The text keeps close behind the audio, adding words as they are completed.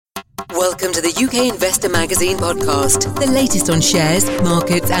Welcome to the UK Investor Magazine podcast, the latest on shares,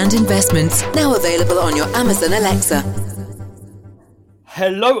 markets and investments, now available on your Amazon Alexa.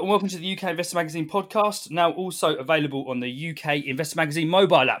 Hello and welcome to the UK Investor Magazine podcast, now also available on the UK Investor Magazine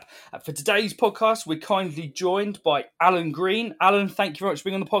mobile app. For today's podcast, we're kindly joined by Alan Green. Alan, thank you very much for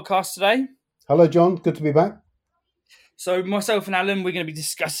being on the podcast today. Hello, John. Good to be back. So myself and Alan, we're going to be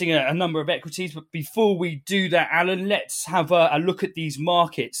discussing a number of equities. But before we do that, Alan, let's have a look at these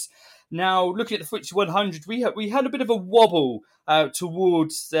markets. Now, looking at the FTSE 100, we had a bit of a wobble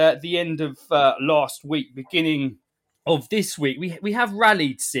towards the end of last week, beginning of this week. We have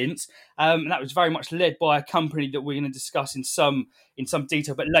rallied since, and that was very much led by a company that we're going to discuss in some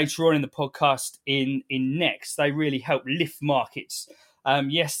detail, but later on in the podcast in next. They really helped lift markets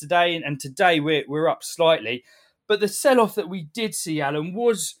yesterday, and today we're up slightly. But the sell-off that we did see, Alan,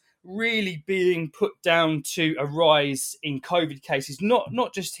 was really being put down to a rise in COVID cases,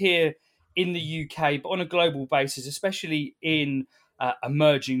 not just here in the UK, but on a global basis, especially in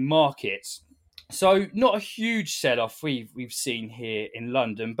emerging markets. So not a huge sell-off we've seen here in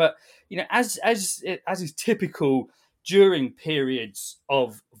London, but as is typical during periods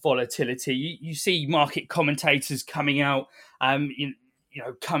of volatility, you see market commentators coming out,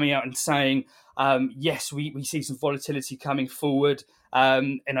 coming out and saying, yes, we see some volatility coming forward.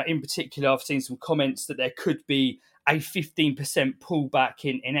 And in particular, I've seen some comments that there could be a 15% pullback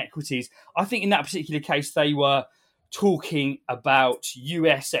in equities. I think in that particular case, they were talking about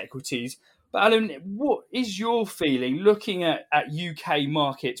US equities. But Alan, what is your feeling looking at UK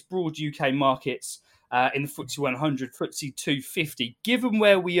markets, broad UK markets in the FTSE 100, FTSE 250? Given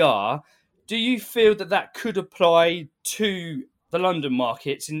where we are, do you feel that could apply to the London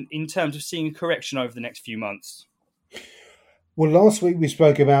markets in terms of seeing a correction over the next few months? Well, last week we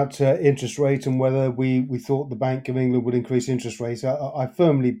spoke about interest rates and whether we thought the Bank of England would increase interest rates. I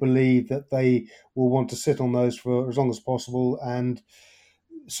firmly believe that they will want to sit on those for as long as possible, and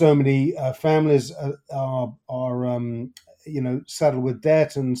so many families are saddled with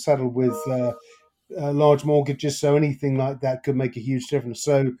debt and saddled with large mortgages. So anything like that could make a huge difference.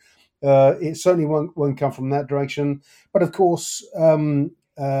 So it certainly won't come from that direction. But of course,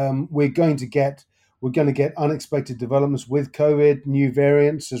 we're going to get unexpected developments with COVID, new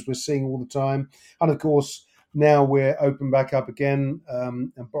variants, as we're seeing all the time. And of course, now we're open back up again,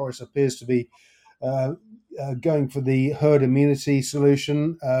 and Boris appears to be going for the herd immunity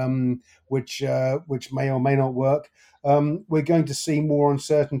solution, which may or may not work. We're going to see more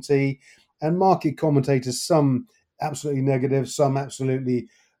uncertainty, and market commentators, some absolutely negative, some absolutely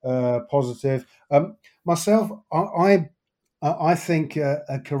positive. Myself, I think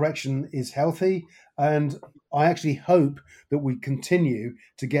a correction is healthy, and I actually hope that we continue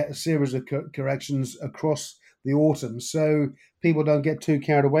to get a series of corrections across the autumn, so people don't get too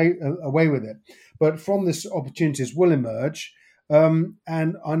carried away with it. But from this, opportunities will emerge, and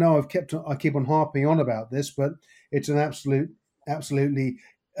I know I keep on harping on about this, but it's an absolutely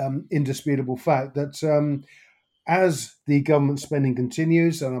indisputable fact that as the government spending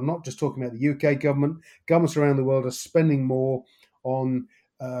continues, and I'm not just talking about the UK government, governments around the world are spending more on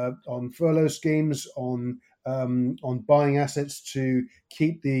furlough schemes, on buying assets to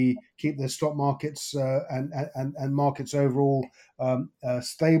keep the stock markets and markets overall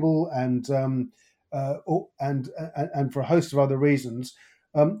stable, and for a host of other reasons.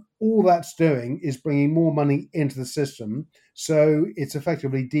 All that's doing is bringing more money into the system, so it's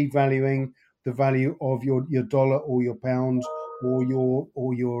effectively devaluing the value of your dollar or your pound or your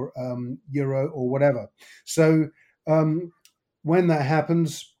euro or whatever. So when that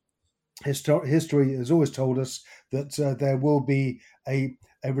happens, history has always told us that there will be a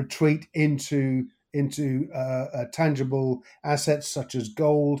retreat into tangible assets such as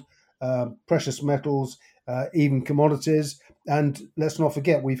gold, precious metals, even commodities. And let's not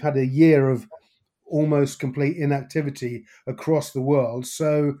forget, we've had a year of almost complete inactivity across the world.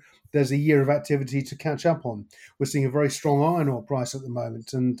 So there's a year of activity to catch up on. We're seeing a very strong iron ore price at the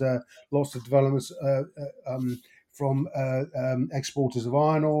moment, and lots of developments from exporters of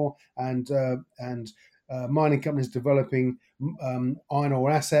iron ore and mining companies developing iron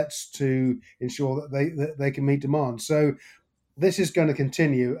ore assets to ensure that they can meet demand. So this is going to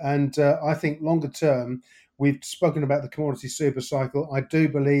continue, and I think longer term, we've spoken about the commodity super cycle. I do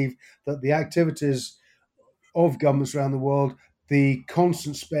believe that the activities of governments around the world, the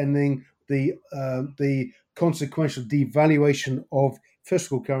constant spending, the consequential devaluation of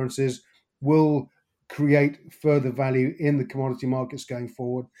fiscal currencies will create further value in the commodity markets going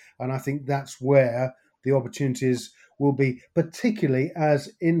forward. And I think that's where the opportunities will be, particularly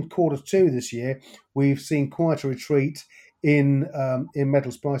as in quarter two this year, we've seen quite a retreat in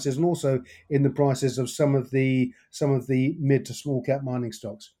metals prices, and also in the prices of some of the mid to small cap mining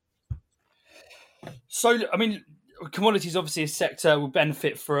stocks. So, I mean, commodities obviously a sector will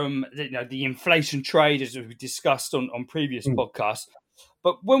benefit from the inflation trade, as we discussed on previous podcasts.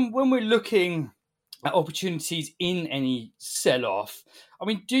 But when we're looking at opportunities in any sell-off, I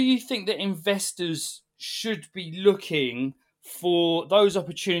mean, do you think that investors should be looking for those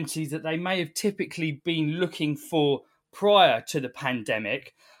opportunities that they may have typically been looking for prior to the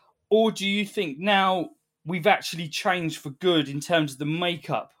pandemic? Or do you think now we've actually changed for good in terms of the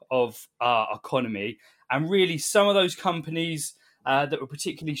makeup of our economy, and really some of those companies that were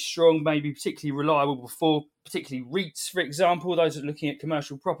particularly strong, maybe particularly reliable before, particularly REITs, for example, those that are looking at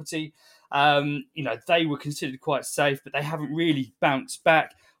commercial property, they were considered quite safe, but they haven't really bounced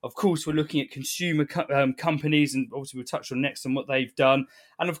back. Of course, we're looking at consumer companies, and obviously we'll touch on next on what they've done.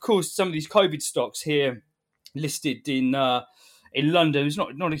 And of course, some of these COVID stocks here listed in London, there's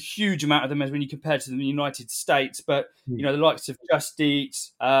not a huge amount of them as when you compare to the United States, but the likes of Just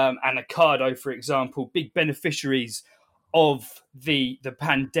Eat and Ocado, for example, big beneficiaries of the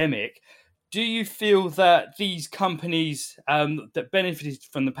pandemic. Do you feel that these companies that benefited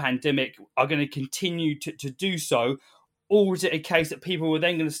from the pandemic are going to continue to do so, or is it a case that people are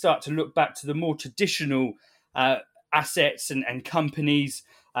then going to start to look back to the more traditional assets and companies,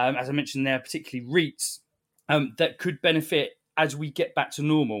 as I mentioned there, particularly REITs, that could benefit as we get back to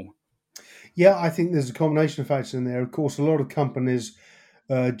normal? Yeah, I think there's a combination of factors in there. Of course, a lot of companies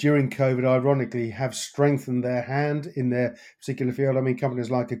during COVID, ironically, have strengthened their hand in their particular field. I mean, companies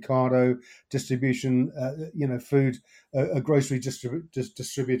like Ocado, distribution, food, grocery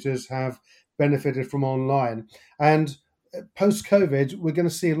distributors have benefited from online. And post-COVID, we're going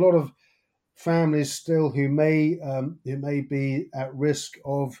to see a lot of families still who may be at risk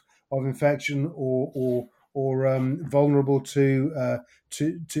of infection or vulnerable to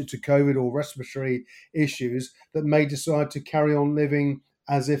COVID or respiratory issues that may decide to carry on living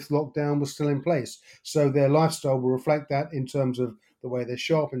as if lockdown was still in place. So their lifestyle will reflect that in terms of the way they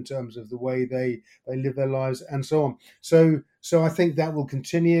shop, in terms of the way they live their lives, and so on. So I think that will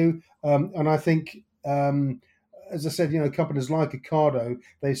continue, and I think. As I said, companies like Ocado,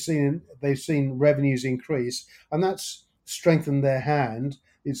 they've seen revenues increase, and that's strengthened their hand.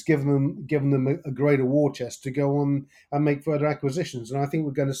 It's given them a greater war chest to go on and make further acquisitions. And I think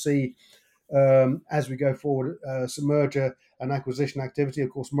we're going to see, as we go forward, some merger and acquisition activity.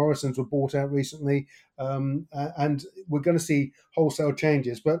 Of course, Morrisons were bought out recently, and we're going to see wholesale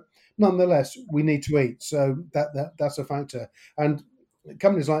changes. But nonetheless, we need to eat, so that's a factor. And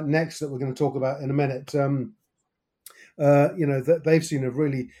companies like Next that we're going to talk about in a minute. That they've seen a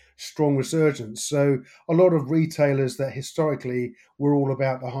really strong resurgence. So a lot of retailers that historically were all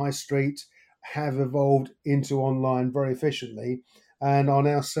about the high street have evolved into online very efficiently, and are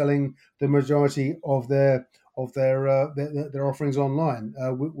now selling the majority of their offerings online,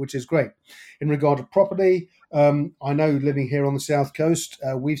 which is great. In regard to property, I know living here on the South Coast,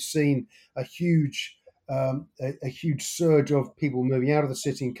 we've seen a huge surge of people moving out of the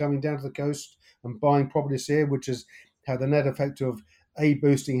city and coming down to the coast and buying properties here, which has had the net effect of A,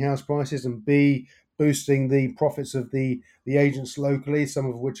 boosting house prices, and B, boosting the profits of the agents locally, some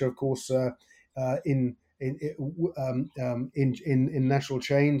of which are, of course, in national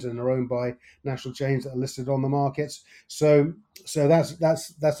chains and are owned by national chains that are listed on the markets. So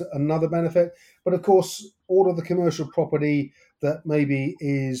that's another benefit. But of course, all of the commercial property that maybe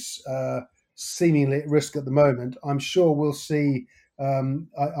is seemingly at risk at the moment, I'm sure we'll see a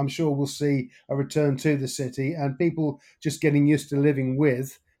return to the city, and people just getting used to living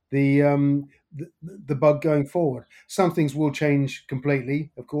with the bug going forward. Some things will change completely,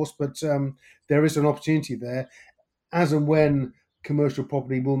 of course, but there is an opportunity there. As and when commercial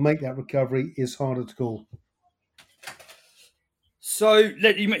property will make that recovery is harder to call. So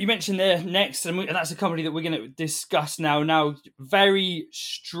you mentioned there Next, and that's a company that we're going to discuss now. Now, very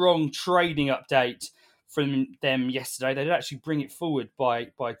strong trading update from them yesterday. They did actually bring it forward by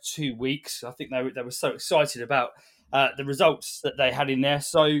 2 weeks. I think they were so excited about the results that they had in there.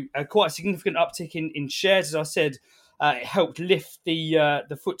 So quite a significant uptick in shares. As I said, it helped lift the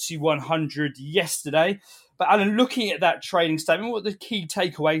FTSE 100 yesterday. But Alan, looking at that trading statement, what are the key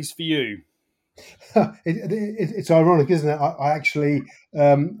takeaways for you? It's ironic, isn't it? I actually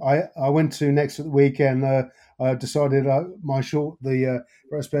I went to Next at the weekend. I decided the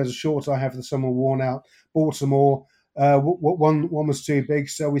first pairs of shorts I have for the summer worn out. Bought some more. One was too big,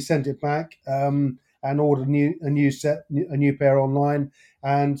 so we sent it back and ordered a new pair online.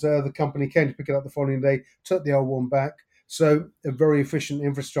 And the company came to pick it up the following day, took the old one back. So a very efficient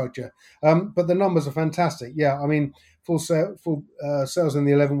infrastructure. But the numbers are fantastic. Yeah, I mean, full sales in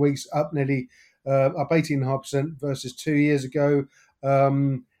the 11 weeks up nearly up 18.5% versus 2 years ago.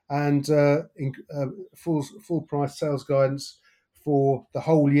 And full price sales guidance for the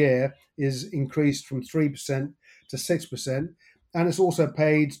whole year is increased from 3% to 6%, and it's also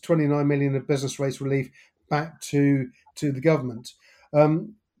paid 29 million of business rates relief back to the government.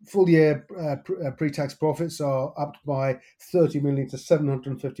 Full year pre-tax profits are up by 30 million to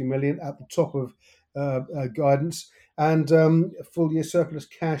 750 million at the top of guidance, and full year surplus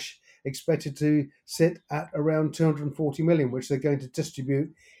cash expected to sit at around 240 million, which they're going to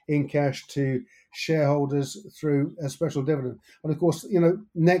distribute in cash to shareholders through a special dividend. And of course,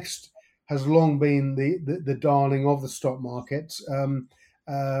 Next has long been the darling of the stock market. Lord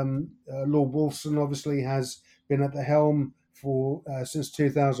Wolfson obviously has been at the helm for since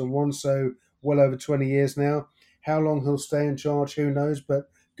 2001, so well over 20 years now. How long he'll stay in charge, who knows?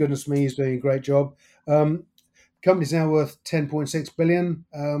 But goodness me, he's doing a great job. Company's now worth 10.6 billion,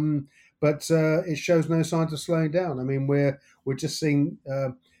 but it shows no signs of slowing down. I mean, we're just seeing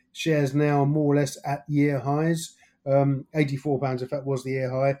shares now more or less at year highs. £84, if that was the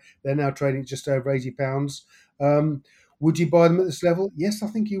year high. They're now trading just over £80. Would you buy them at this level? Yes, I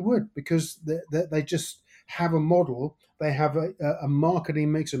think you would, because they just have a model. They have a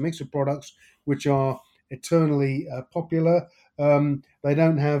marketing mix, a mix of products which are eternally popular. They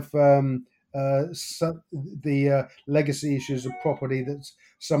don't have the legacy issues of property that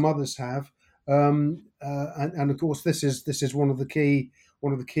some others have, and of course this is one of the key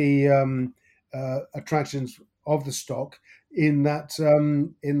attractions of the stock, in that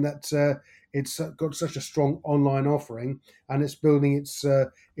it's got such a strong online offering, and it's building its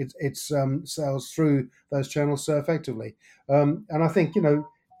sales through those channels so effectively. And I think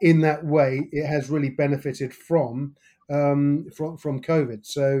in that way it has really benefited from COVID.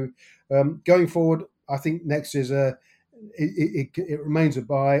 So going forward, I think Next is it remains a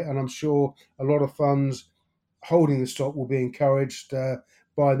buy, and I'm sure a lot of funds holding the stock will be encouraged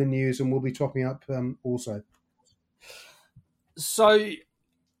by the news and will be topping up also. So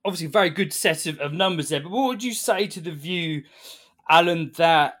obviously very good set of numbers there, but what would you say to the view, Alan,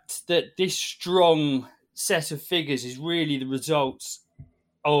 that this strong set of figures is really the results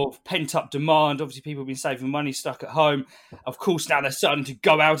of pent-up demand? Obviously people have been saving money, stuck at home. Of course now they're starting to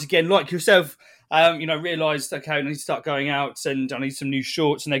go out again, like yourself, realised, okay, I need to start going out and I need some new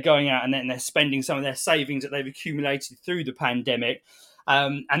shorts, and they're going out and then they're spending some of their savings that they've accumulated through the pandemic.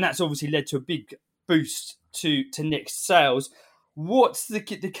 And that's obviously led to a big boost to Next sales. What's the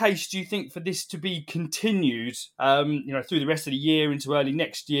case, do you think, for this to be continued, through the rest of the year into early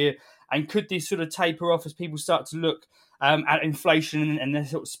next year? And could this sort of taper off as people start to look at inflation and their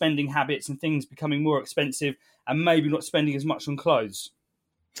sort of spending habits and things becoming more expensive, and maybe not spending as much on clothes?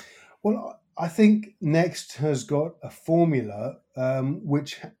 Well, I think Next has got a formula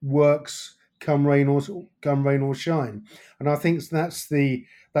which works come rain or shine, and I think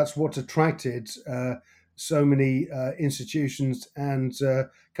that's what's attracted so many institutions and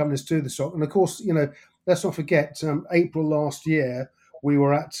companies to the stock. And of course, let's not forget, April last year we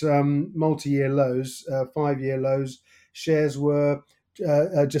were at multi-year lows, 5-year lows. Shares were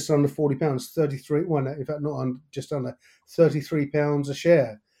just under £40, 33. Well, in fact, not on, just under £33 a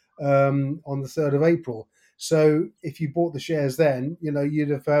share on the 3rd of April. So if you bought the shares then, you'd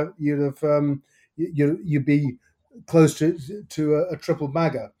be close to a triple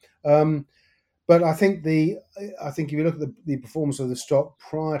bagger. But I think if you look at the performance of the stock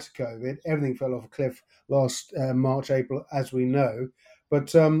prior to COVID, everything fell off a cliff last March, April, as we know.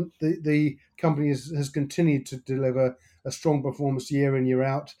 But the company has continued to deliver a strong performance year in, year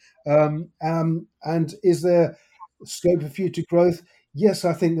out. And is there scope for future growth? Yes,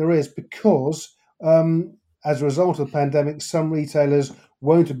 I think there is, because as a result of the pandemic, some retailers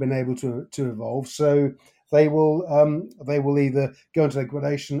won't have been able to evolve. So they will either go into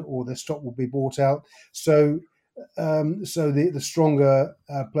liquidation or their stock will be bought out. So the stronger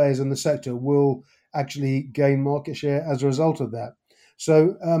players in the sector will actually gain market share as a result of that.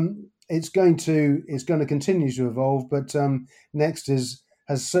 So it's going to continue to evolve, but Next has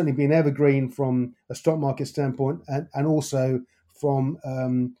certainly been evergreen from a stock market standpoint, and also from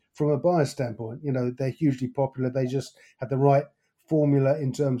a buyer standpoint. They're hugely popular. They just have the right formula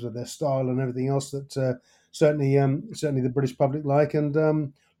in terms of their style and everything else that certainly the British public like, and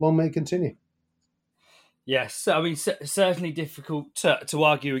long may it continue. Yes, I mean, certainly difficult to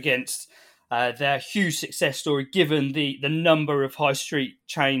argue against their huge success story, given the number of high street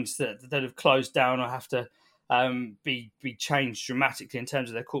chains that have closed down or have to be changed dramatically in terms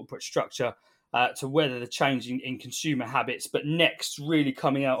of their corporate structure to weather the change in consumer habits. But Next really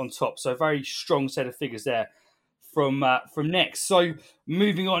coming out on top. So a very strong set of figures there from Next. So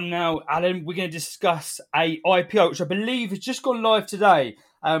moving on now, Alan, we're going to discuss a IPO, which I believe has just gone live today.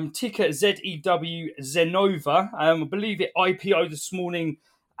 Ticker ZEW Zenova. I believe it IPO this morning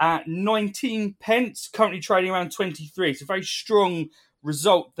at 19 pence, currently trading around 23. It's a very strong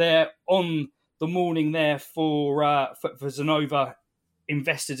result there on the morning there for Zenova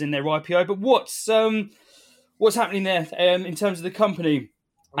investors in their IPO. But what's happening there in terms of the company,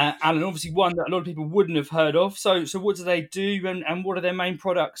 Alan? Obviously, one that a lot of people wouldn't have heard of. So what do they do, and what are their main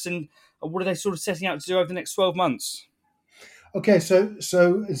products, and what are they sort of setting out to do over the next 12 months? Okay, so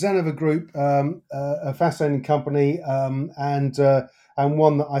Zenova Group, a fascinating company, and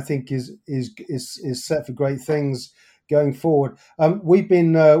one that I think is set for great things going forward. We've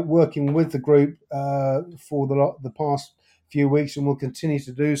been working with the group for the past few weeks, and will continue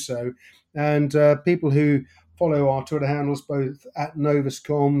to do so. And people who follow our Twitter handles, both at Novus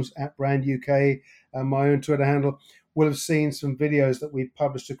Comms, at Brand UK, and my own Twitter handle, will have seen some videos that we've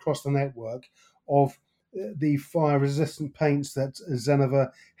published across the network of the fire-resistant paints that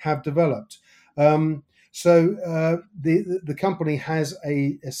Zenova have developed. So the company has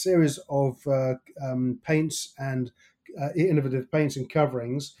a series of paints and innovative paints and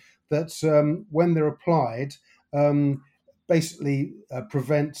coverings that, when they're applied, basically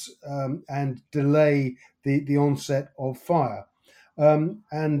prevent and delay the onset of fire.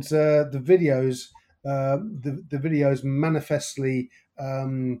 And the videos manifestly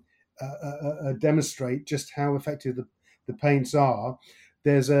demonstrate just how effective the paints are.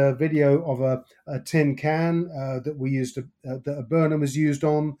 There's a video of a tin can that we used that a burner was used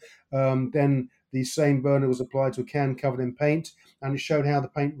on. Then the same burner was applied to a can covered in paint, and it showed how the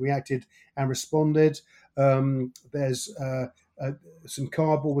paint reacted and responded. There's some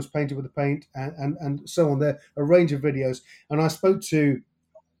cardboard was painted with the paint, and so on. There a range of videos, and I spoke to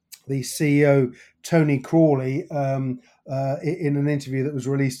the CEO Tony Crawley in an interview that was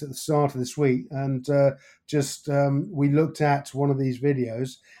released at the start of this week, and we looked at one of these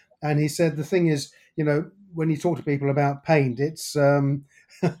videos, and he said the thing is, when you talk to people about paint, it's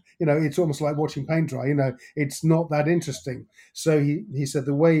it's almost like watching paint dry. It's not that interesting. So he said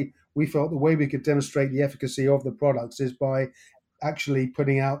the way we could demonstrate the efficacy of the products is by actually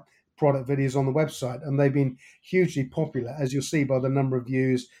putting out product videos on the website, and they've been hugely popular, as you'll see by the number of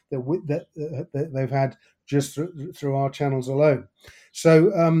views that they've had just through our channels alone. So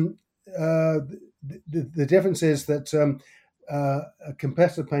the difference is that a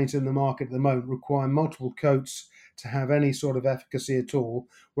competitor paint in the market at the moment require multiple coats to have any sort of efficacy at all,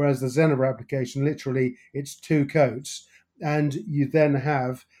 whereas the Zenova application, literally, it's 2 coats, and you then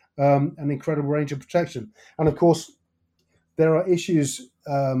have an incredible range of protection. And of course, there are issues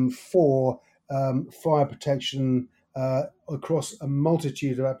for fire protection across a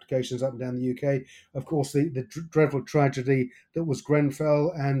multitude of applications up and down the UK. Of course, the dreadful tragedy that was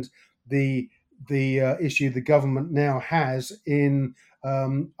Grenfell, and the issue the government now has in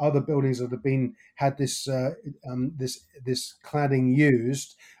other buildings that have had this cladding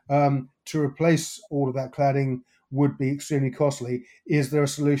used. To replace all of that cladding would be extremely costly. Is there a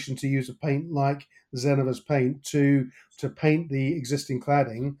solution to use a paint like Zenova's paint to paint the existing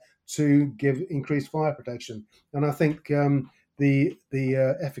cladding to give increased fire protection? And I think the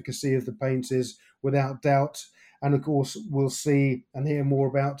efficacy of the paints is without doubt. And of course, we'll see and hear more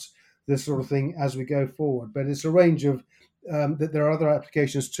about this sort of thing as we go forward. But it's a range of that. There are other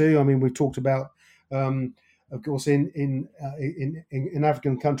applications too. I mean, we've talked about, of course, in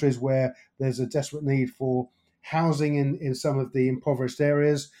African countries where there's a desperate need for housing in some of the impoverished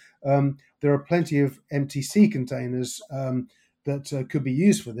areas. There are plenty of MTC containers that could be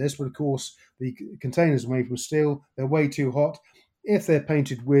used for this, but of course the containers are made from steel. They're way too hot. If they're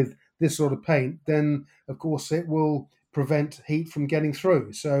painted with this sort of paint, then of course it will prevent heat from getting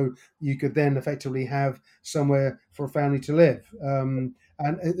through. So you could then effectively have somewhere for a family to live. And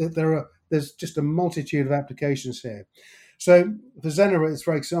there's just a multitude of applications here. So for Zenova, it's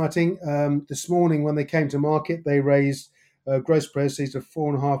very exciting. This morning, when they came to market, they raised gross proceeds of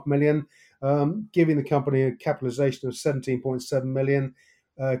 $4.5 million, giving the company a capitalization of 17.7 million,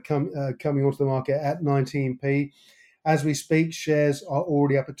 coming onto the market at 19p. As we speak, shares are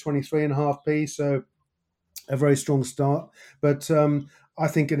already up at 23.5p, so a very strong start. But I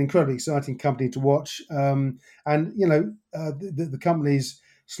think an incredibly exciting company to watch. And the company's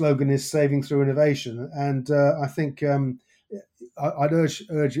slogan is "Saving through Innovation," and I think I'd urge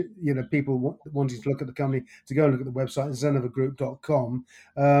people wanting to look at the company to go and look at the website zenovagroup.com.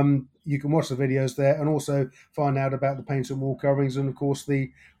 you can watch the videos there and also find out about the paints and wall coverings and, of course,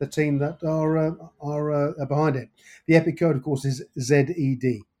 the team that are behind it. The EPIC code, of course, is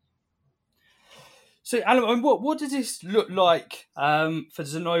ZED. So, Alan, what does this look like for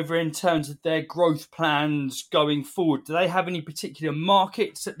Zenova in terms of their growth plans going forward? Do they have any particular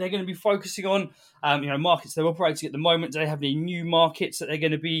markets that they're going to be focusing on? Markets they're operating at the moment. Do they have any new markets that they're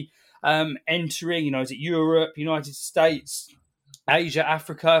going to be entering? Is it Europe, United States, Asia,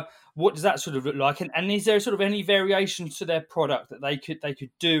 Africa? What does that sort of look like? And is there sort of any variations to their product that they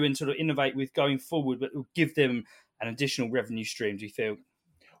could do and sort of innovate with going forward that will give them an additional revenue stream, do you feel?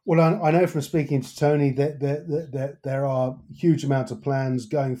 Well, I know from speaking to Tony that there are huge amounts of plans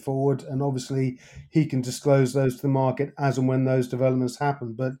going forward, and obviously he can disclose those to the market as and when those developments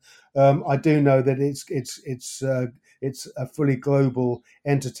happen. But I do know that it's a fully global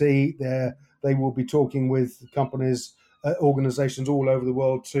entity. They will be talking with companies, organisations all over the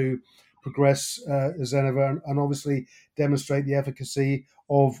world to progress Zenova and obviously demonstrate the efficacy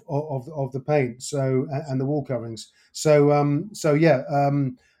of the paint and the wall coverings.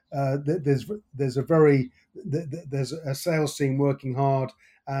 There's a sales team working hard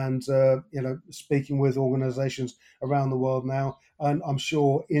and speaking with organisations around the world now, and I'm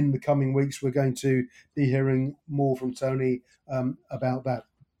sure in the coming weeks we're going to be hearing more from Tony about that.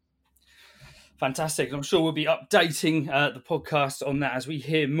 Fantastic. I'm sure we'll be updating the podcast on that as we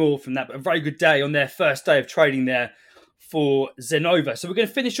hear more from that. But a very good day on their first day of trading there for Zenova. So we're going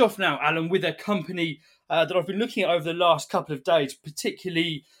to finish off now, Alan, with a company that I've been looking at over the last couple of days,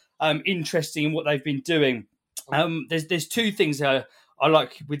 particularly interesting in what they've been doing. There's two things I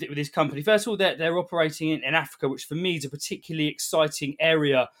like with this company. First of all, they're operating in Africa, which for me is a particularly exciting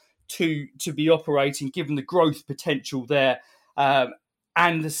area to be operating, given the growth potential there.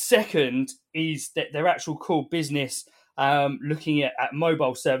 And the second is that their actual core business, looking at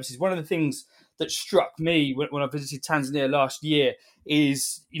mobile services. One of the things that struck me when I visited Tanzania last year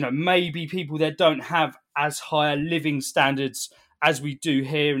is, maybe people there don't have as high living standards as we do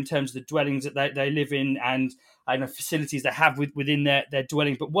here in terms of the dwellings that they live in and facilities they have within their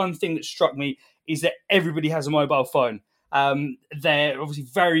dwelling. But one thing that struck me is that everybody has a mobile phone. They're obviously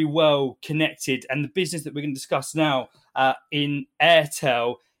very well connected, and the business that we're going to discuss now in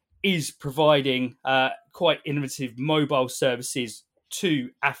Airtel is providing quite innovative mobile services to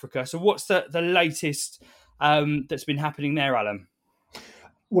Africa. So what's the latest that's been happening there, Alan?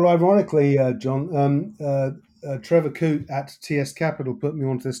 Well, ironically, John, Trevor Coote at TS Capital put me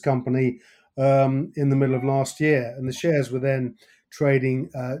onto this company in the middle of last year, and the shares were then trading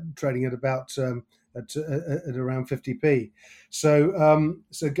at about at around 50p.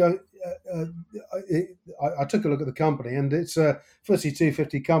 I took a look at the company, and it's a FTSE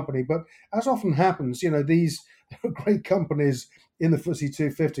 250 company. But as often happens, these are great companies in the FTSE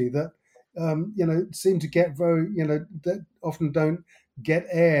 250 that seem to get that often don't get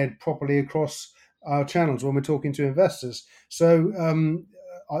aired properly across our channels when we're talking to investors. So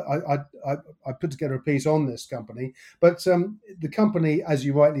I put together a piece on this company, but the company, as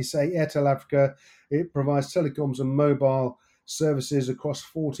you rightly say, Airtel Africa, it provides telecoms and mobile services across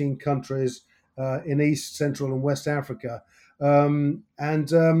 14 countries in East, Central, and West Africa,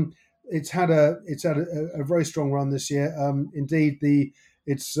 it's had a very strong run this year. Indeed,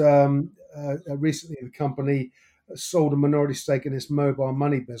 recently the company sold a minority stake in its mobile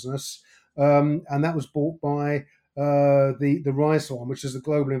money business, and that was bought by the Rise1, which is a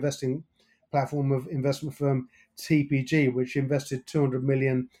global investing platform of investment firm TPG, which invested 200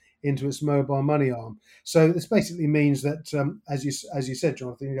 million into its mobile money arm. So this basically means that, as you said,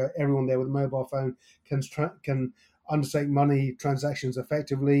 Jonathan, everyone there with a mobile phone can undertake money transactions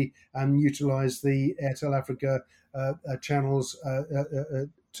effectively and utilize the Airtel Africa channels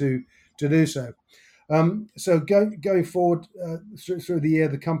to do so. So going forward through the year,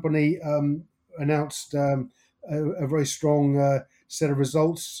 the company announced a very strong set of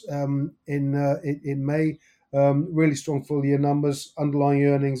results in May. Really strong full year numbers, underlying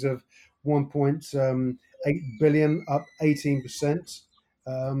earnings of 1.8 billion, up 18%,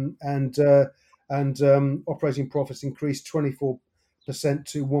 and operating profits increased 24%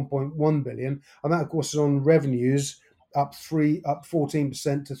 to 1.1 billion, and that of course is on revenues up 14%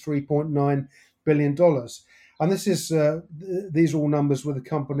 to 3.9 billion dollars. And this is these are all numbers with a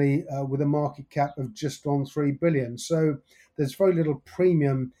company with a market cap of just on 3 billion. So there's very little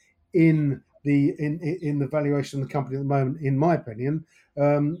premium in the valuation of the company at the moment, in my opinion,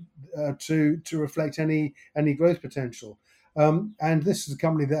 to reflect any growth potential. And this is a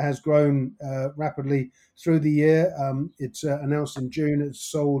company that has grown rapidly through the year. It's announced in June it's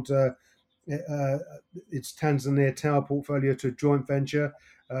sold its Tanzania tower portfolio to a joint venture,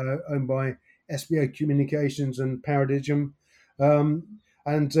 owned by SBO Communications and Paradigm, and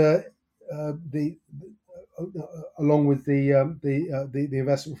along with the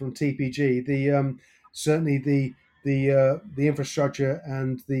investment from TPG, certainly the infrastructure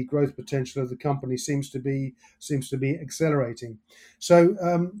and the growth potential of the company seems to be accelerating.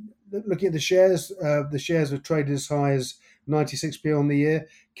 So, looking at the shares have traded as high as 96p on the year,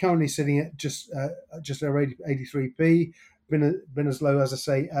 currently sitting at just over 83p. Been as low, as I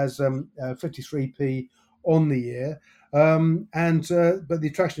say, as 53p on the year. But the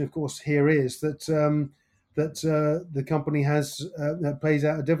attraction, of course, here is that the company pays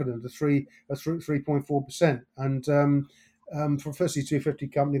out a dividend of 3.4%, and for a FTSE 250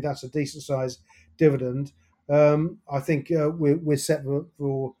 company, that's a decent sized dividend. I think we're set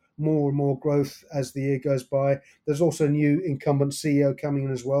for more and more growth as the year goes by. There's also a new incumbent CEO coming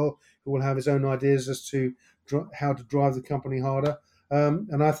in as well, who will have his own ideas as to how to drive the company harder.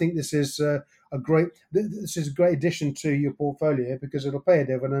 And I think this is a great addition to your portfolio because it'll pay a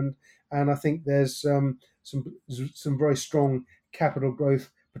dividend, and I think there's some very strong capital growth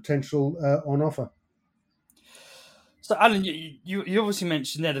potential on offer. So, Alan, you obviously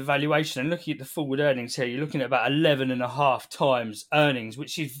mentioned there the valuation, and looking at the forward earnings here, you're looking at about 11.5 times earnings,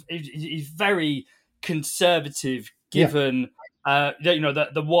 which is very conservative given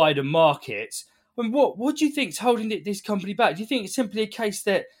the wider market. I mean, what do you think is holding this company back? Do you think it's simply a case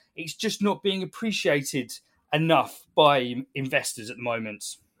that it's just not being appreciated enough by investors at the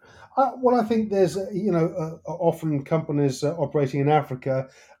moment? Well, I think there's often companies operating in Africa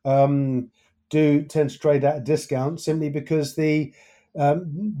do tend to trade at a discount simply because some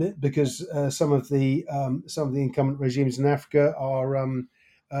of the incumbent regimes in Africa are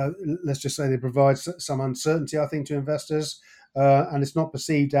let's just say they provide some uncertainty, I think, to investors, and it's not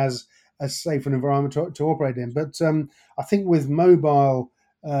perceived as safe an environment to operate in. But I think with mobile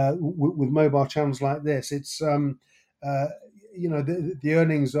channels like this, it's the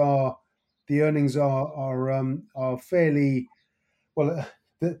earnings are fairly well.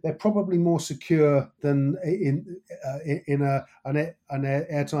 They're probably more secure than in an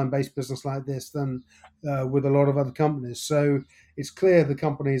airtime-based business like this than with a lot of other companies. So it's clear the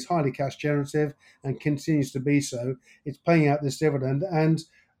company is highly cash generative and continues to be so. It's paying out this dividend, and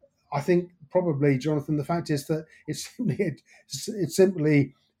I think probably, Jonathan, the fact is that it's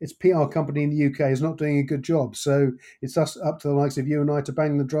simply its PR company in the UK is not doing a good job. So it's up to the likes of you and I to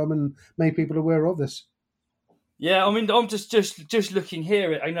bang the drum and make people aware of this. Yeah, I mean, I'm just looking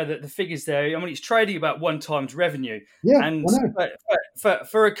here. I know that the figures there. I mean, it's trading about 1 times revenue. Yeah, and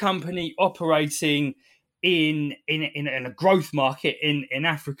for a company operating in a growth market in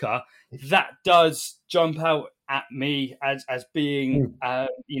Africa, that does jump out at me as being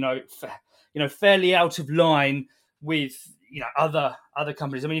fairly out of line with other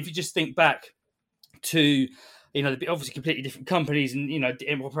companies. I mean, if you just think back to obviously completely different companies and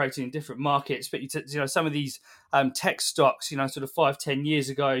operating in different markets, but some of these tech stocks, sort of 5-10 years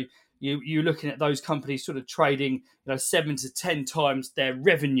ago, you're looking at those companies sort of trading 7 to 10 times their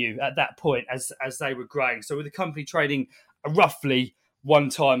revenue at that point as they were growing. So with the company trading roughly 1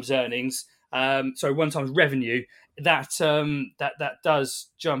 times earnings, 1 times revenue, that does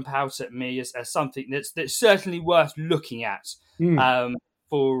jump out at me as something that's certainly worth looking at.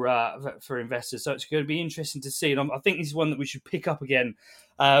 For investors. So it's going to be interesting to see. And I think this is one that we should pick up again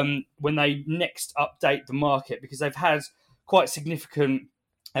when they next update the market, because they've had quite significant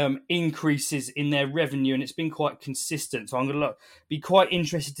increases in their revenue and it's been quite consistent. So I'm going to be quite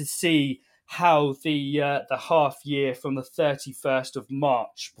interested to see how the half year from the 31st of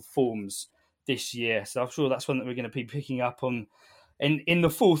March performs this year. So I'm sure that's one that we're going to be picking up on in the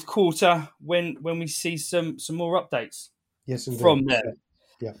fourth quarter when we see some more updates. Yes, indeed. From them.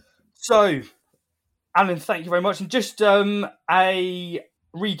 Yeah. So, Alan, thank you very much. And just a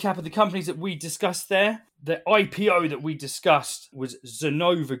recap of the companies that we discussed there. The IPO that we discussed was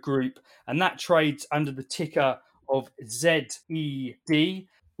Zenova Group, and that trades under the ticker of ZED. We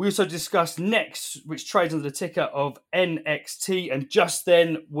also discussed Next, which trades under the ticker of NXT, and just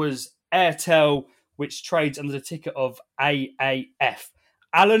then was Airtel, which trades under the ticker of AAF.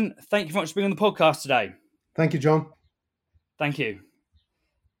 Alan, thank you very much for being on the podcast today. Thank you, John. Thank you.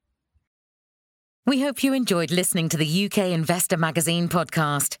 We hope you enjoyed listening to the UK Investor Magazine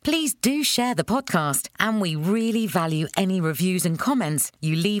podcast. Please do share the podcast, and we really value any reviews and comments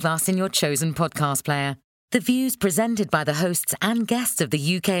you leave us in your chosen podcast player. The views presented by the hosts and guests of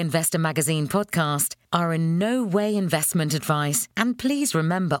the UK Investor Magazine podcast are in no way investment advice, and please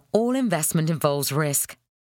remember all investment involves risk.